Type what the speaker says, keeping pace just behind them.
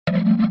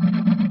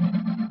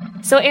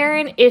So,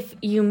 Aaron, if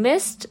you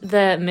missed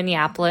the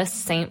Minneapolis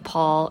St.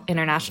 Paul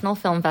International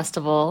Film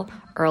Festival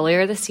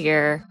earlier this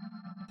year,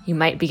 you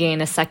might be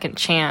getting a second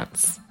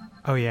chance.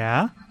 Oh,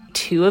 yeah?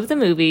 2 of the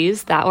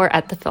movies that were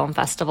at the film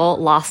festival,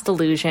 Lost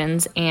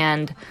Illusions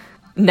and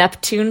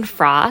Neptune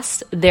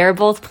Frost, they're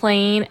both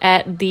playing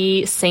at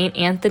the St.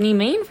 Anthony,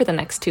 Maine for the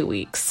next 2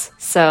 weeks.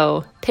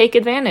 So take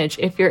advantage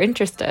if you're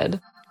interested.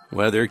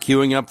 Whether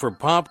queuing up for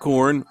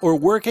popcorn or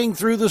working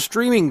through the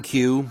streaming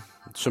queue,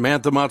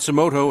 Samantha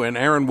Matsumoto and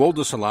Aaron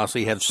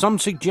Woldeselassie have some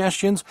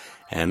suggestions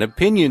and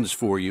opinions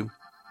for you.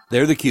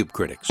 They're the Cube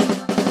Critics.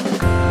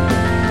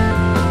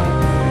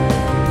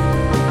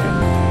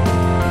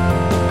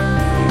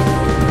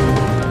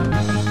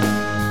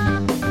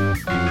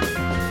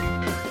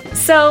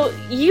 So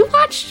you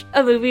watched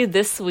a movie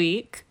this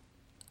week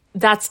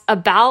that's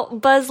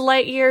about Buzz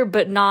Lightyear,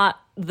 but not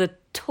the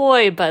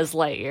toy Buzz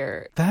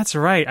Lightyear. That's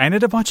right. I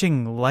ended up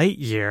watching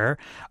Lightyear.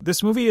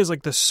 This movie is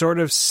like the sort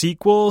of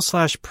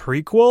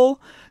sequel/prequel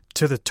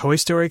to the Toy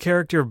Story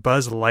character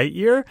Buzz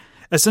Lightyear.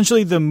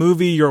 Essentially, the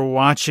movie you're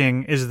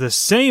watching is the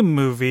same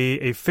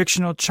movie a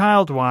fictional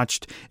child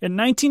watched in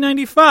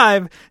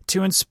 1995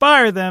 to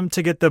inspire them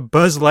to get the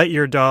Buzz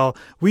Lightyear doll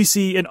we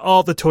see in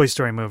all the Toy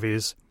Story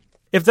movies.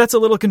 If that's a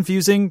little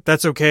confusing,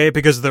 that's okay,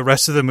 because the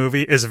rest of the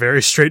movie is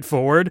very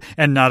straightforward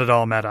and not at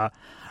all meta.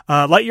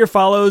 Lightyear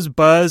follows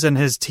Buzz and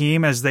his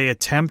team as they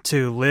attempt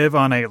to live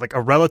on a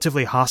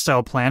relatively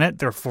hostile planet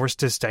they're forced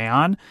to stay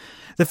on.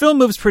 The film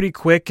moves pretty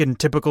quick in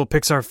typical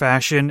Pixar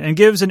fashion and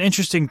gives an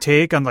interesting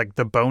take on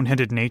the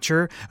boneheaded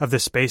nature of the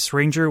Space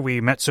Ranger we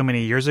met so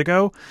many years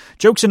ago.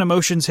 Jokes and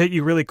emotions hit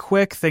you really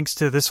quick thanks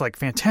to this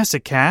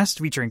fantastic cast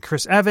featuring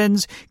Chris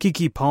Evans,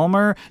 Keke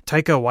Palmer,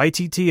 Taika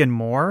Waititi, and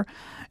more.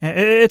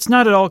 It's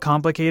not at all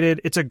complicated.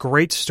 It's a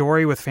great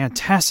story with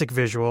fantastic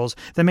visuals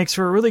that makes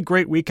for a really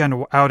great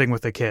weekend outing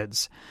with the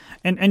kids.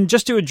 And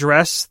just to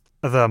address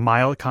the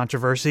mild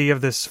controversy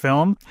of this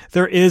film,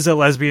 there is a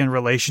lesbian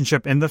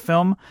relationship in the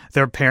film.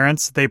 Their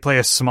parents, they play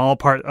a small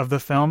part of the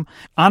film.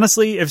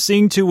 Honestly, if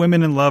seeing 2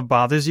 women in love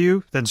bothers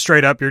you, then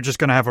straight up, you're just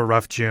going to have a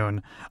rough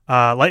June.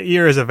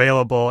 Lightyear is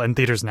available in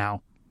theaters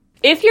now.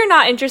 If you're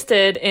not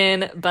interested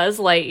in Buzz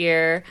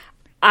Lightyear,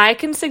 I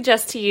can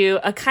suggest to you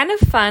a kind of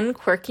fun,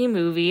 quirky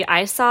movie.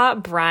 I saw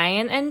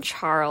Brian and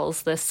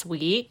Charles this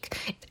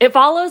week. It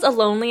follows a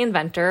lonely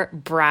inventor,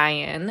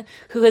 Brian,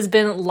 who has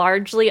been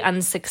largely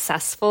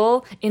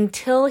unsuccessful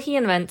until he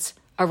invents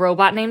a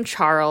robot named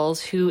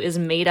Charles, who is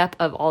made up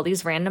of all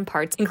these random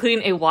parts,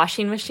 including a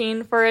washing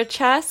machine for a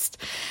chest.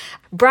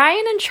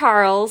 Brian and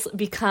Charles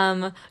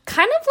become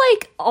kind of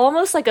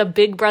almost like a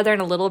big brother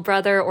and a little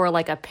brother, or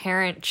like a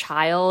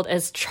parent-child,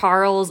 as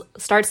Charles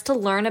starts to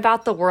learn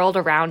about the world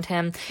around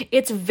him.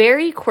 It's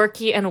very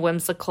quirky and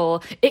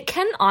whimsical. It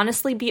can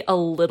honestly be a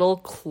little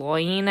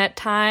cloying at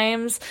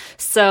times.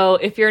 So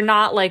if you're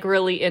not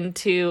really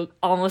into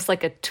almost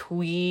like a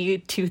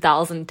twee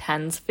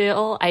 2010s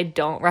feel, I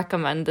don't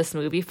recommend this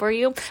movie for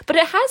you. But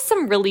it has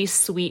some really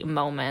sweet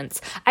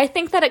moments. I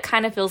think that it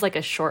kind of feels like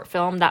a short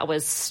film that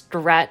was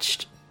stretched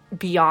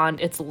beyond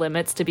its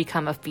limits to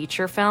become a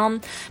feature film,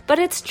 but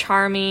it's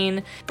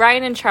charming.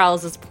 Brian and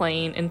Charles is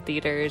playing in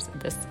theaters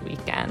this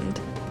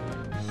weekend.